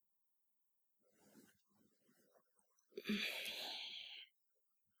You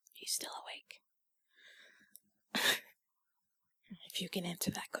still awake? If you can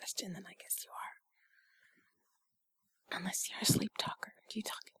answer that question, then I guess you are. Unless you're a sleep talker. Do you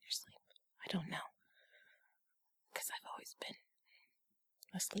talk in your sleep? I don't know. Because I've always been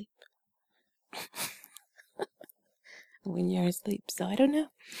asleep. When you're asleep, so I don't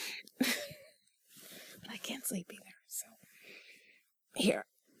know. But I can't sleep either, so. Here.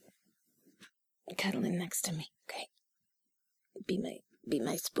 Cuddle in next to me, okay? Be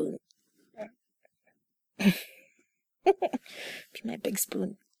my spoon. Be my big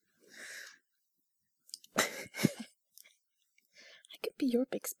spoon. I could be your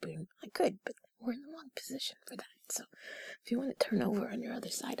big spoon. I could, but we're in the wrong position for that. So if you want to turn over on your other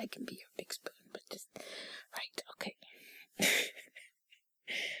side, I can be your big spoon. But just right, okay.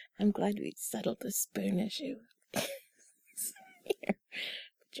 I'm glad we settled the spoon issue. Here,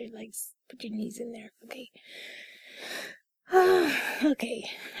 put your knees in there, okay? Okay,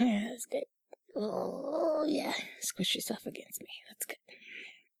 yeah, that's good. Oh yeah, squish yourself against me. That's good.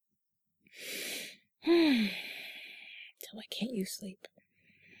 So why can't you sleep?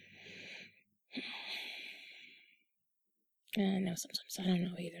 No, sometimes I don't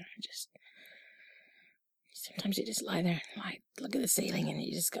know either. Sometimes you just lie there, look at the ceiling, and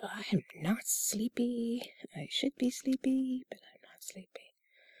you just go, I am not sleepy. I should be sleepy, but I'm not sleepy.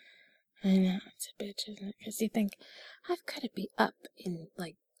 I know, it's a bitch, isn't it? Because you think, I've got to be up in,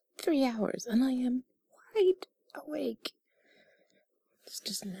 3 hours, and I am wide awake. It's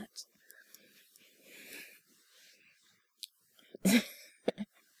just nuts.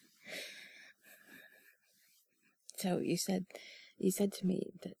 So you said to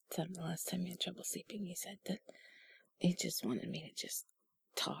me that the last time you had trouble sleeping, you said that you just wanted me to just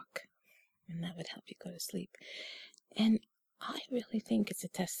talk, and that would help you go to sleep. And I really think it's a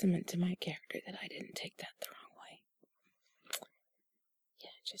testament to my character that I didn't take that the wrong way.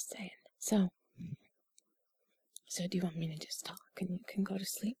 Yeah, just saying. So do you want me to just talk and you can go to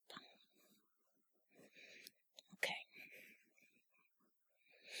sleep? Okay.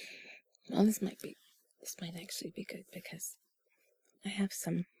 Well, this might actually be good because I have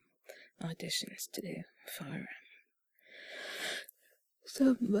some auditions to do for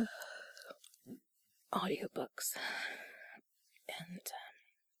some audiobooks, and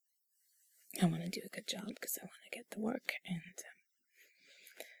I want to do a good job because I want to get the work, and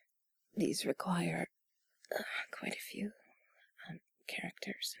these require quite a few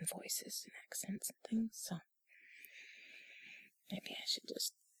characters and voices and accents and things, so maybe I should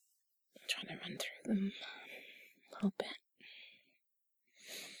just try to run through them a little bit.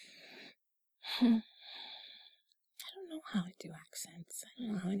 I don't know how I do accents. I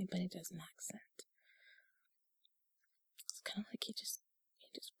don't know how anybody does an accent. It's kind of like you just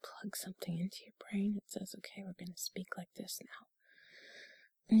plug something into your brain. It says, okay, we're going to speak like this now.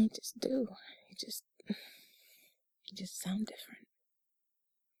 And you just do. You just sound different.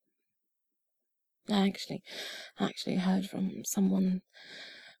 I actually heard from someone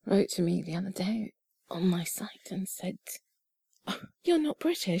wrote to me the other day on my site and said, oh, you're not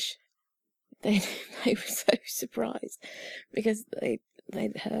British. They were so surprised because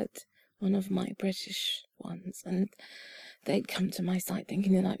they'd heard one of my British ones, and they'd come to my site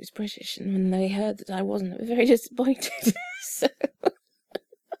thinking that I was British, and when they heard that I wasn't, they were very disappointed. So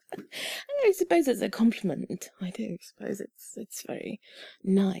I suppose it's a compliment. I do suppose it's very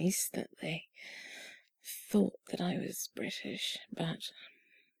nice that they thought that I was British, but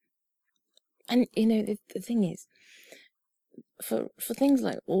the thing is, for things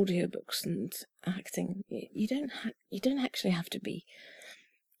like audiobooks and acting, you don't actually have to be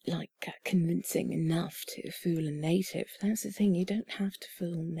convincing enough to fool a native. That's the thing, you don't have to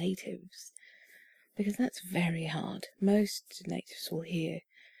fool natives, because that's very hard. Most native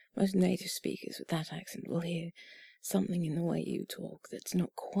speakers with that accent will hear something in the way you talk that's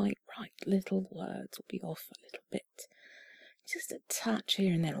not quite right. Little words will be off a little bit. Just a touch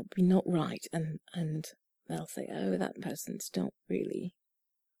here and there will be not right, and they'll say, oh, that person's not really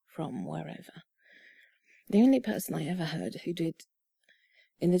from wherever. The only person I ever heard who did,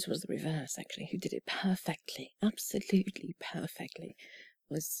 and this was the reverse actually, who did it perfectly, absolutely perfectly,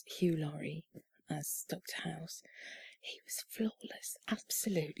 was Hugh Laurie as Dr. House. He was flawless,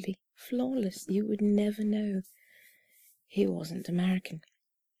 absolutely flawless. You would never know he wasn't American.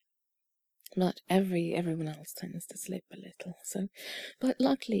 But everyone else tends to slip a little. So, but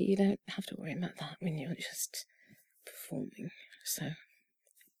luckily you don't have to worry about that when you're just performing. So,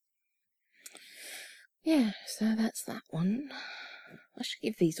 yeah, so that's that one. I should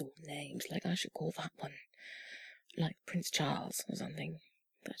give these all names. I should call that one Prince Charles or something.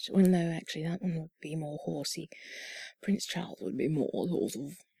 Well, no, actually, that one would be more horsey. Prince Charles would be more sort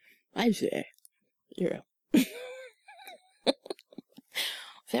of, I say, yeah,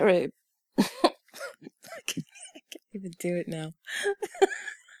 very. I can't even do it now.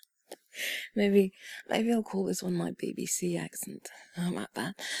 Maybe I'll call this one my BBC accent. Like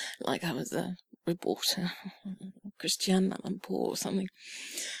that, like I was a reporter, Christiane Amanpour or something.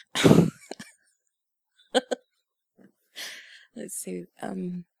 Let's see.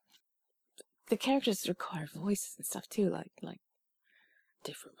 The characters require voices and stuff too, like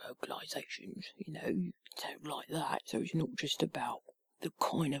different vocalizations. You know, you sound like that, so it's not just about the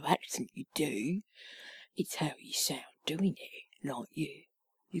kind of accent you do. It's how you sound doing it. Like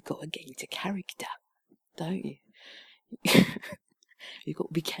you got to get into character, don't you? You got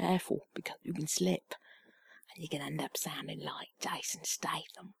to be careful because you can slip and you can end up sounding like Jason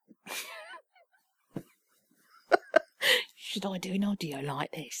Statham. Should I do an audio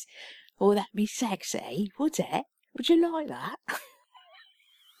like this? Would that be sexy? Would it? Would you like that?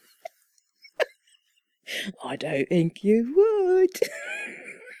 I don't think you would.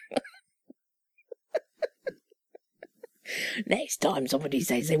 Next time somebody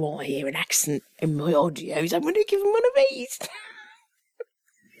says they want to hear an accent in my audios, I'm going to give them one of these.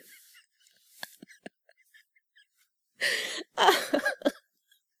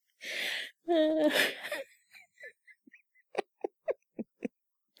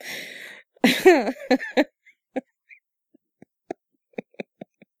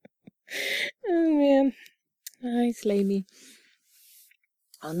 Oh man, I slay me.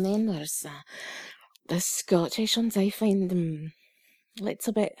 And then there's the Scottish ones. I find them a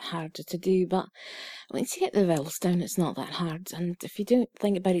little bit harder to do, but once you get the vowels down, it's not that hard. And if you don't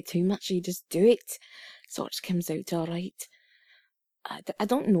think about it too much, you just do it. Sort of comes out all right. I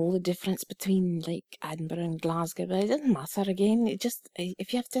don't know the difference between like Edinburgh and Glasgow, but it doesn't matter again. It just,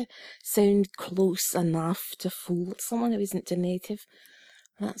 if you have to sound close enough to fool someone who isn't a native,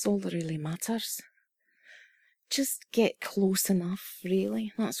 that's all that really matters. Just get close enough,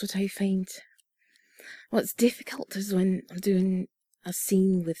 really. That's what I find. What's difficult is when I'm doing a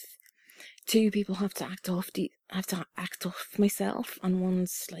scene with two people have to act off myself, and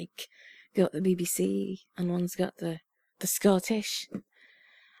one's like got the BBC and one's got the Scottish.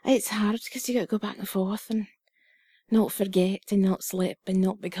 It's hard because you got to go back and forth and not forget and not slip and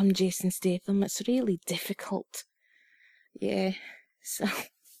not become Jason Statham. It's really difficult. Yeah, so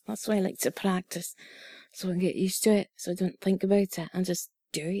that's why I like to practice, so I can get used to it, so I don't think about it and just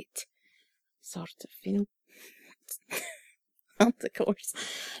do it. Sort of, you know. And of course,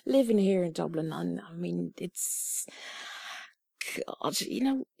 living here in Dublin, I mean, it's, God, you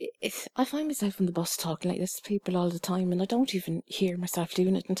know, I find myself on the bus talking like this to people all the time, and I don't even hear myself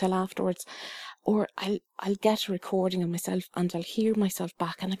doing it until afterwards. Or I'll get a recording of myself and I'll hear myself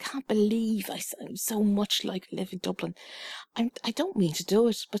back, and I can't believe I sound so much like I live in Dublin. I don't mean to do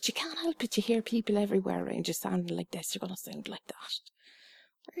it, but you can't help it. You hear people everywhere around you sounding like this, you're going to sound like that.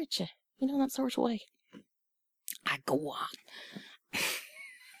 Aren't you? You know, that sort of way. I go on.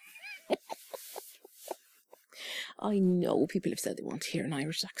 I know people have said they want to hear an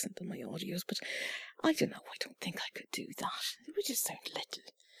Irish accent on my audios, but I don't know, I don't think I could do that. It would just sound a little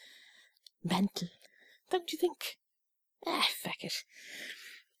mental, don't you think? Feck it.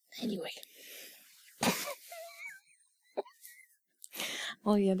 Anyway.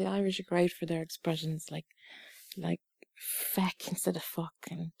 Oh yeah, the Irish are great for their expressions, like feck instead of fuck,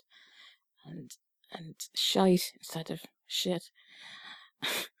 and shite instead of shit.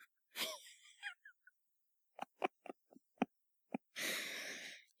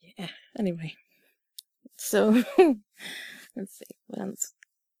 Yeah, anyway. So, let's see, what else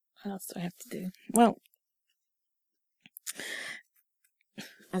do I have to do? Well,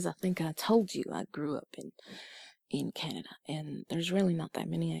 as I think I told you, I grew up in Canada, and there's really not that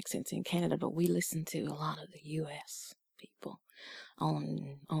many accents in Canada, but we listen to a lot of the US people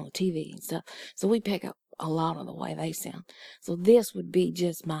on the TV and stuff, so we pick up a lot of the way they sound. So this would be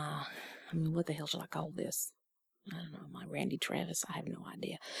just I mean, what the hell should I call this? I don't know, my Randy Travis, I have no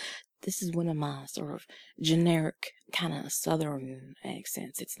idea. This is one of my sort of generic kind of southern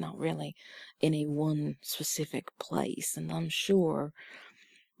accents. It's not really any one specific place, and I'm sure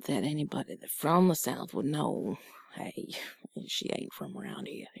that anybody that's from the South would know, hey, she ain't from around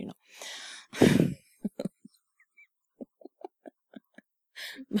here, you know.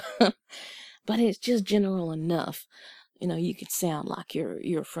 But it's just general enough, you know. You could sound like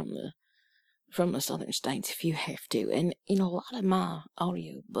you're from the southern states if you have to. And you know, a lot of my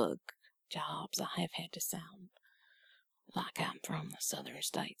audiobook jobs, I have had to sound like I'm from the southern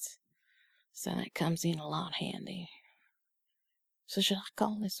states, so that comes in a lot handy. So should I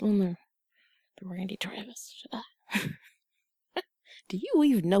call this one the Randy Travis? Should I? Do you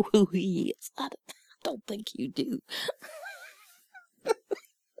even know who he is? I don't think you do.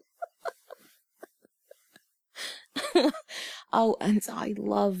 Oh, and I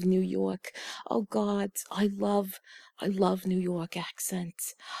love New York. Oh God, I love New York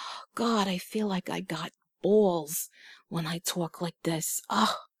accents. God, I feel like I got balls when I talk like this.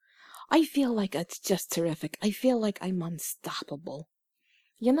 Oh, I feel like it's just terrific. I feel like I'm unstoppable.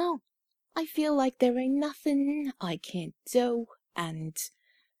 You know, I feel like there ain't nothing I can't do, and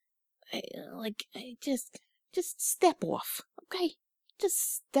just step off, okay?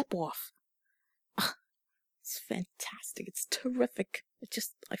 Just step off. It's fantastic. It's terrific.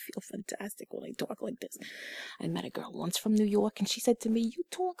 I feel fantastic when I talk like this. I met a girl once from New York, and she said to me, "You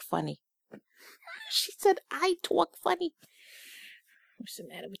talk funny." She said, "I talk funny." What's the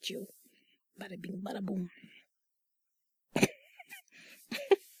matter with you? Bada bing, bada boom.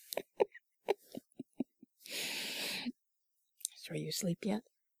 So are you asleep yet?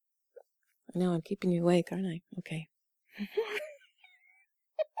 I know I'm keeping you awake, aren't I? Okay.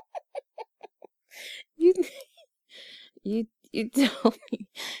 you you told me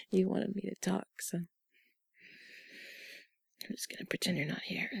you wanted me to talk, so I'm just gonna pretend you're not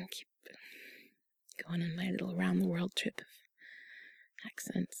here and keep going on my little around the world trip of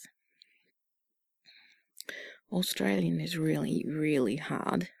accents. Australian is really, really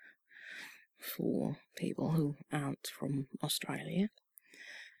hard for people who aren't from Australia.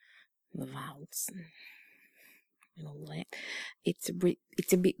 The vowels and all that. It's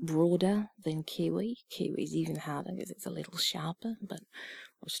a bit broader than Kiwi. Kiwi's even harder because it's a little sharper, but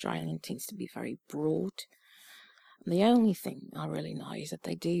Australian tends to be very broad. And the only thing I really know is that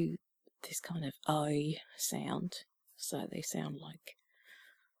they do this kind of O sound, so they sound like,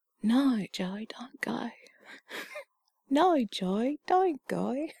 "No, Joe, don't go." "No, Joe, don't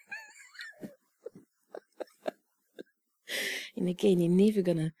go." And again, you're never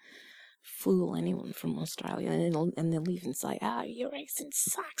gonna fool anyone from Australia, and they'll even say, "Oh, your accent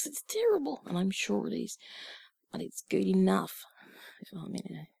sucks, it's terrible." And I'm sure it is, but it's good enough if I'm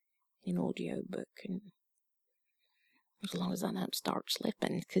in an audio book, and as long as I don't start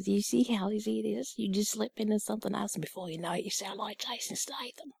slipping, because you see how easy it is. You just slip into something else, and before you know it, you sound like Jason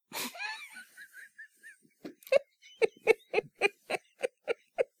Statham.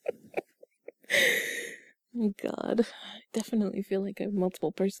 Oh God, I definitely feel like I have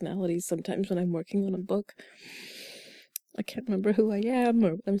multiple personalities sometimes when I'm working on a book. I can't remember who I am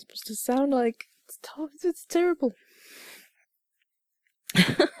or what I'm supposed to sound like. It's terrible.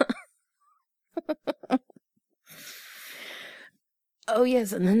 Oh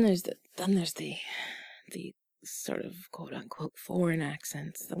yes, and then there's the sort of quote unquote foreign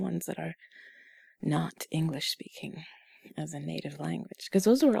accents, the ones that are not English speaking as a native language, because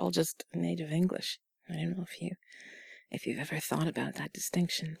those are all just native English. I don't know if you've ever thought about that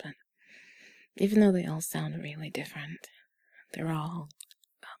distinction, but even though they all sound really different, they're all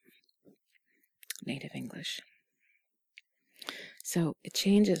native English. So it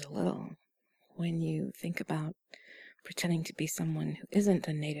changes a little when you think about pretending to be someone who isn't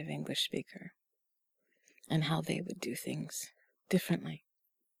a native English speaker and how they would do things differently.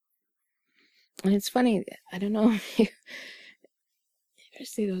 And it's funny, I don't know if you ever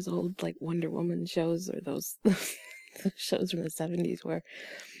see those old like Wonder Woman shows, or those shows from the 70s where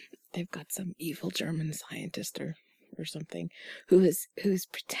they've got some evil German scientist or something who's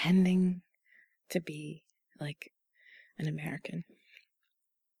pretending to be like an American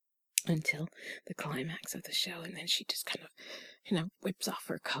until the climax of the show, and then she just kind of, whips off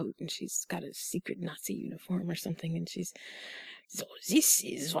her coat, and she's got a secret Nazi uniform or something, and "So this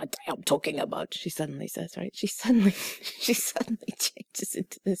is what I am talking about," she suddenly says, right? She suddenly changes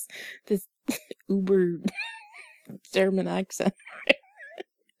into this uber German accent.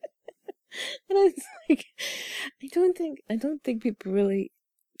 And it's like, I don't think people really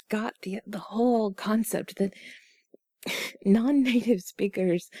got the whole concept that non-native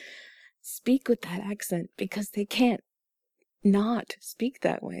speakers speak with that accent because they can't not speak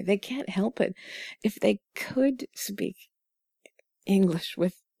that way. They can't help it. If they could speak English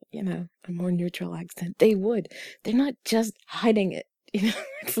with, a more neutral accent, they would. They're not just hiding it.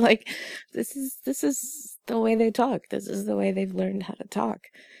 It's like, this is the way they talk. This is the way they've learned how to talk.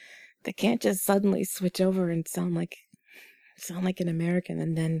 They can't just suddenly switch over and sound like an American,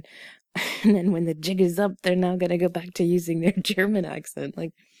 and then when the jig is up, they're now gonna go back to using their German accent.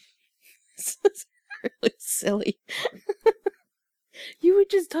 Like, this is really silly. You would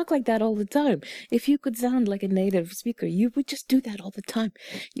just talk like that all the time. If you could sound like a native speaker, you would just do that all the time.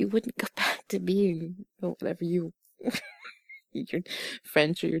 You wouldn't go back to being whatever you your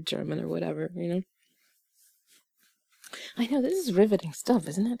French or your German or whatever, you know. I know, this is riveting stuff,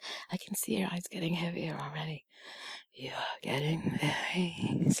 isn't it? I can see your eyes getting heavier already. You're getting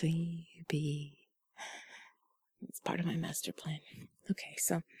very sleepy. It's part of my master plan. Okay,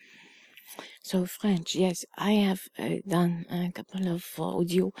 so French. Yes, I have done a couple of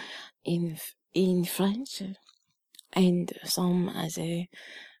audio in French, and some as a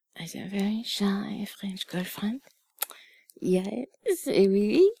very shy French girlfriend. Yes,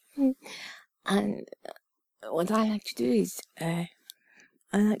 oui. And what I like to do is I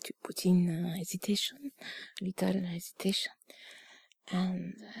like to put in hesitation, little hesitation,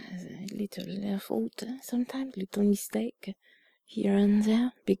 and a little fault, sometimes little mistake here and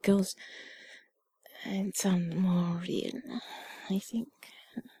there, because it sounds more real, I think.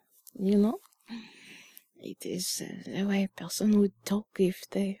 You know, it is the way a person would talk if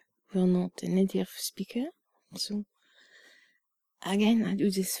they were not a native speaker. So again, I do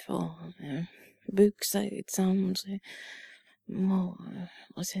this for books. It sounds more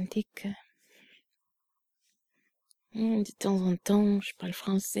authentique. De temps en temps, je parle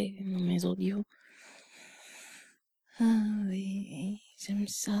français dans mes audios. Ah oui, j'aime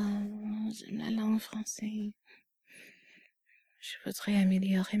ça, j'aime la langue française. Je voudrais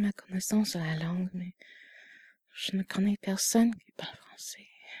améliorer ma connaissance de la langue, mais je ne connais personne qui parle français.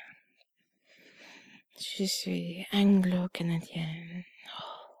 Je suis anglo-canadienne.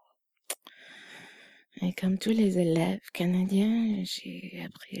 Oh. Et comme tous les élèves canadiens, j'ai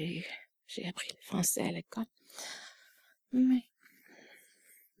appris le français à l'école. Mais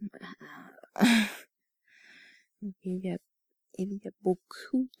il y a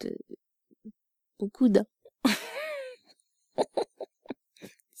beaucoup de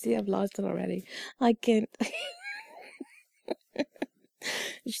See, I've lost it already. I can't.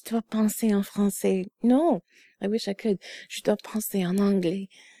 Je dois penser en français. No, I wish I could. Je dois penser en anglais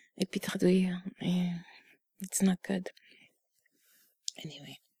et puis traduire. It's not good.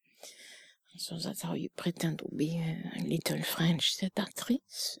 Anyway, so that's how you pretend to be a little French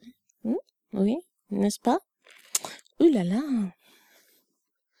séductrice. Oui, n'est-ce pas? Ouh là là.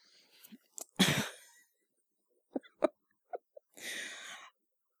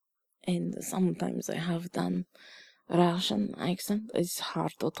 And sometimes I have done Russian accent. It's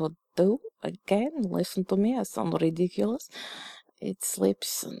hard to do. Again, listen to me. I sound ridiculous. It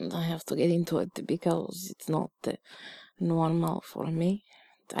slips and I have to get into it because it's not normal for me.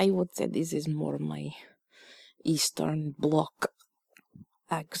 I would say this is more my Eastern Bloc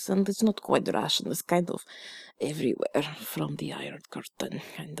accent. It's not quite Russian. It's kind of everywhere from the Iron Curtain.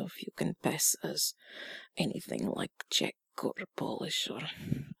 Kind of, you can pass as anything like Czech or Polish or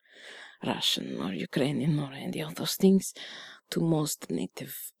Russian or Ukrainian or any of those things. To most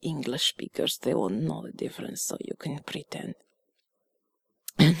native English speakers, they won't know the difference, so you can pretend.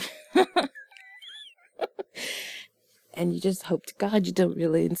 And you just hope to God you don't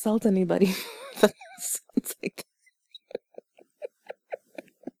really insult anybody. That sounds like...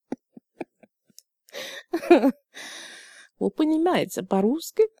 Вы понимаете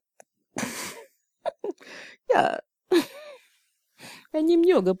по-русски? Я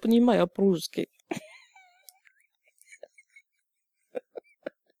немного понимаю по-русски.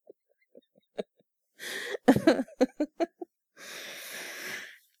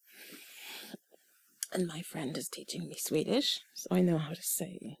 And my friend is teaching me Swedish, so I know how to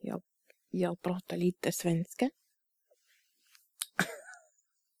say jag pratar lite svenska.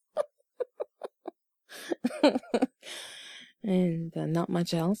 And not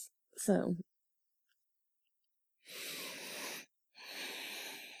much else. So,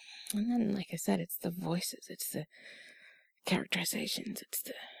 and then, like I said, it's the voices, it's the characterizations, it's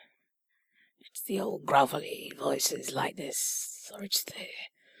the old grovelly voices like this, or it's the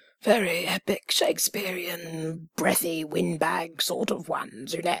very epic Shakespearean, breathy windbag sort of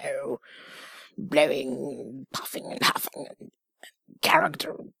ones, you know, blowing, puffing and huffing, and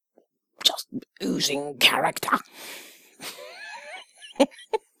character, just oozing character.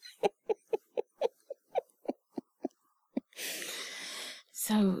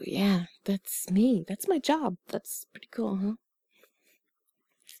 So, yeah, that's me. That's my job. That's pretty cool, huh?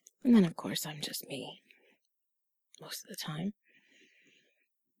 And then, of course, I'm just me. Most of the time.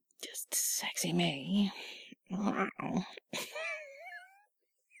 Just sexy me.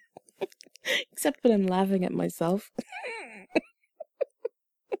 Except when I'm laughing at myself.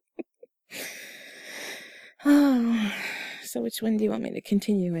 So which one do you want me to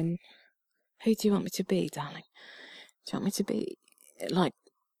continue in? Who do you want me to be, darling? Do you want me to be like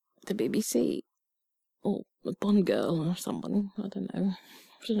the BBC? Or a Bond girl or someone? I don't know.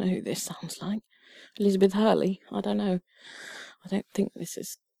 I don't know who this sounds like. Elizabeth Hurley? I don't know. I don't think this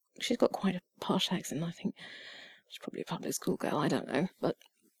is... She's got quite a posh accent. I think she's probably a public school girl. I don't know. But...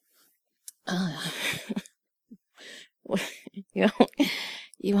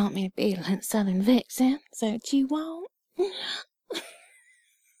 you want me to be like Southern Vixen? Is that what you want?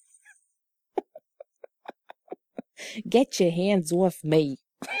 Get your hands off me.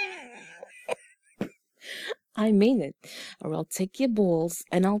 I mean it. Or I'll take your balls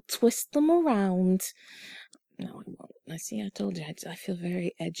and I'll twist them around. No, I won't. I see. I told you. I feel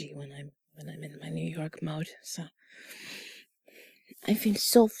very edgy when I'm in my New York mode. So I feel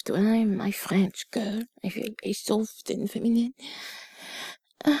soft when I'm my French girl. I feel very soft and feminine.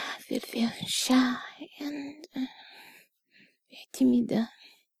 I feel very shy and timide.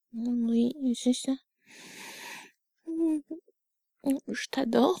 Oui, c'est ça. Je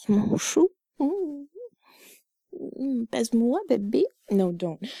t'adore, mon chou. Baise-moi, baby. No,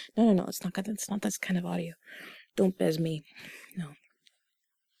 don't. No. It's not this kind of audio. Don't baise me. No.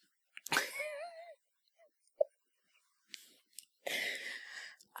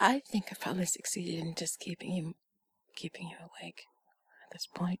 I think I've probably succeeded in just keeping you awake at this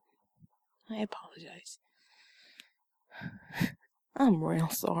point. I apologize. I'm real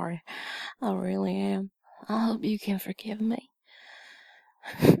sorry. I really am. I hope you can forgive me.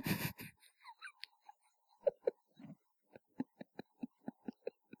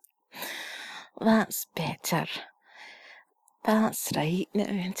 That's better. That's right.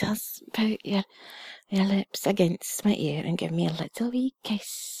 Now just put your lips against my ear and give me a little wee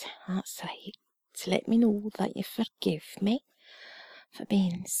kiss. That's right. To let me know that you forgive me for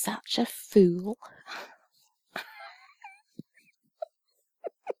being such a fool.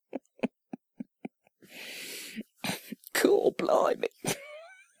 Cool, blimey.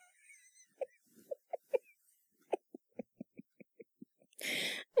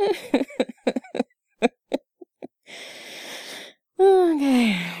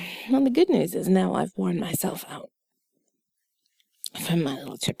 Okay. Well, the good news is now I've worn myself out from my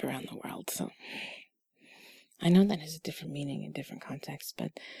little trip around the world, so I know that has a different meaning in different contexts,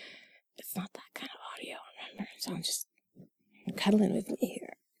 but it's not that kind of audio, remember? So I'm just cuddling with me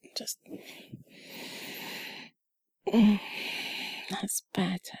here. Just... That's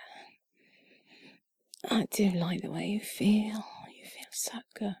better. I do like the way you feel. You feel so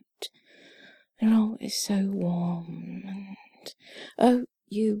good. You're always so warm. And oh,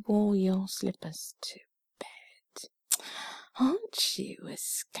 you wore your slippers to bed. Aren't you a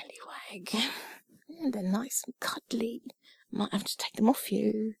scallywag? Yeah, they're nice and cuddly. Might have to take them off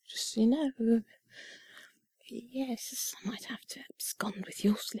you, just so you know. Yes, I might have to abscond with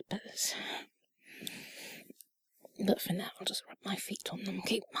your slippers. But for now, I'll just rub my feet on them,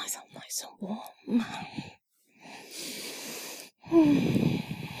 keep myself nice and warm.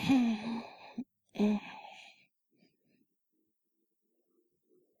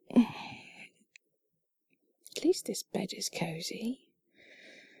 At least this bed is cosy.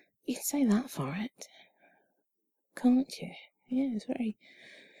 You can say that for it, can't you? Yeah, it's very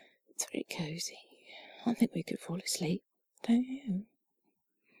cosy. I think we could fall asleep, don't you?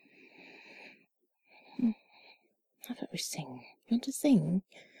 How about we sing? You want to sing?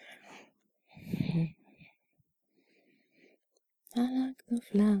 I like the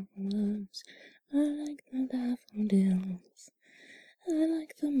flowers, I like the daffodils, I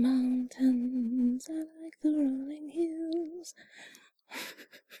like the mountains, I like the rolling hills.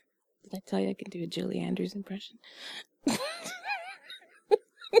 Did I tell you I can do a Julie Andrews impression?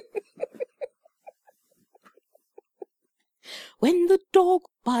 When the dog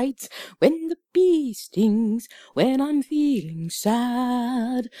bites, when the bee stings, when I'm feeling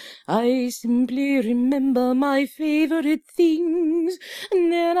sad, I simply remember my favorite things,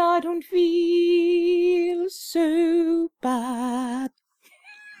 and then I don't feel so bad.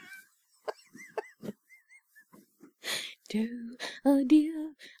 Do a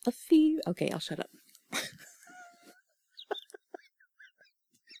dear, a fear. Okay, I'll shut up.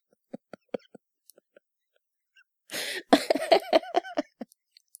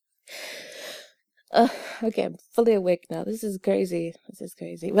 Okay, I'm fully awake now. This is crazy.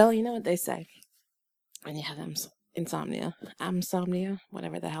 Well, you know what they say when you have insomnia,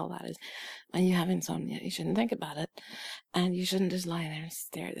 whatever the hell that is. When you have insomnia, you shouldn't think about it, and you shouldn't just lie there and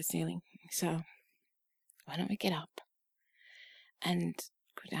stare at the ceiling. So, why don't we get up and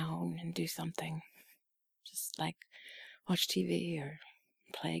go down and do something? Just like watch TV or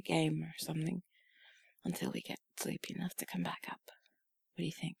play a game or something until we get sleepy enough to come back up. What do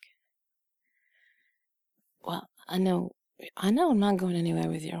you think? Well, I know I'm not going anywhere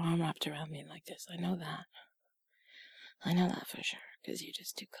with your arm wrapped around me like this. I know that for sure, because you're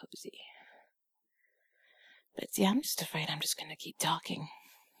just too cozy. But yeah, I'm just afraid I'm just gonna keep talking.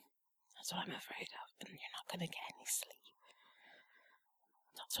 That's what I'm afraid of, and you're not gonna get any sleep.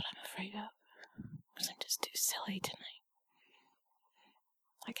 That's what I'm afraid of, because I'm just too silly tonight.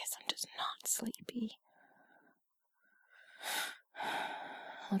 I guess I'm just not sleepy.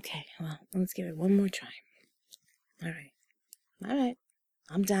 Okay, well, let's give it one more try. Alright.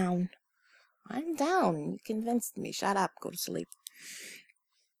 I'm down. You convinced me. Shut up. Go to sleep.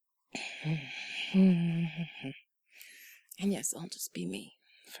 And yes, I'll just be me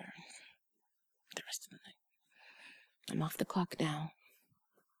for the rest of the night. I'm off the clock now.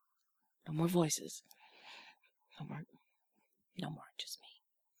 No more voices. No more. Just me.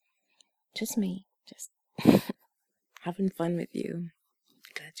 Just me. Just having fun with you.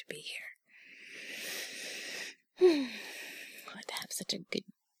 Glad to be here. Glad to have such a good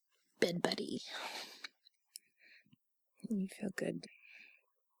bed buddy. You feel good.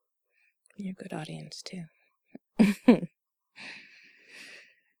 You're a good audience, too.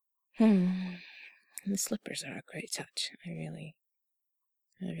 The slippers are a great touch. I really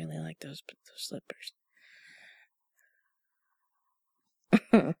like those slippers.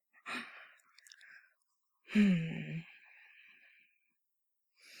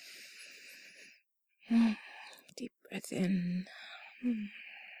 Deep breath in.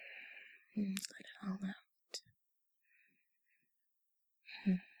 Let it all out.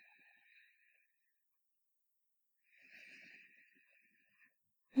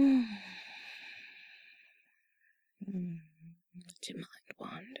 Let your mind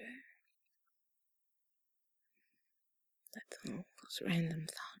wander. Let those random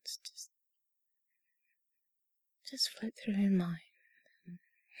thoughts just flit through your mind.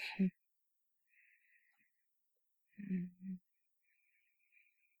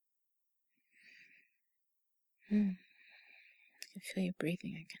 I can feel you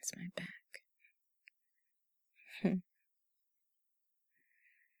breathing against my back.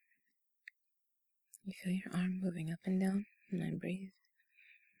 You feel your arm moving up and down when I breathe.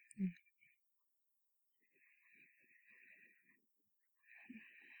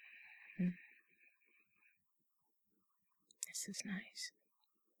 This is nice.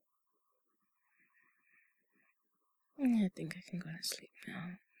 I think I can go to sleep now.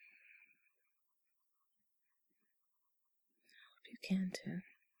 I hope you can too.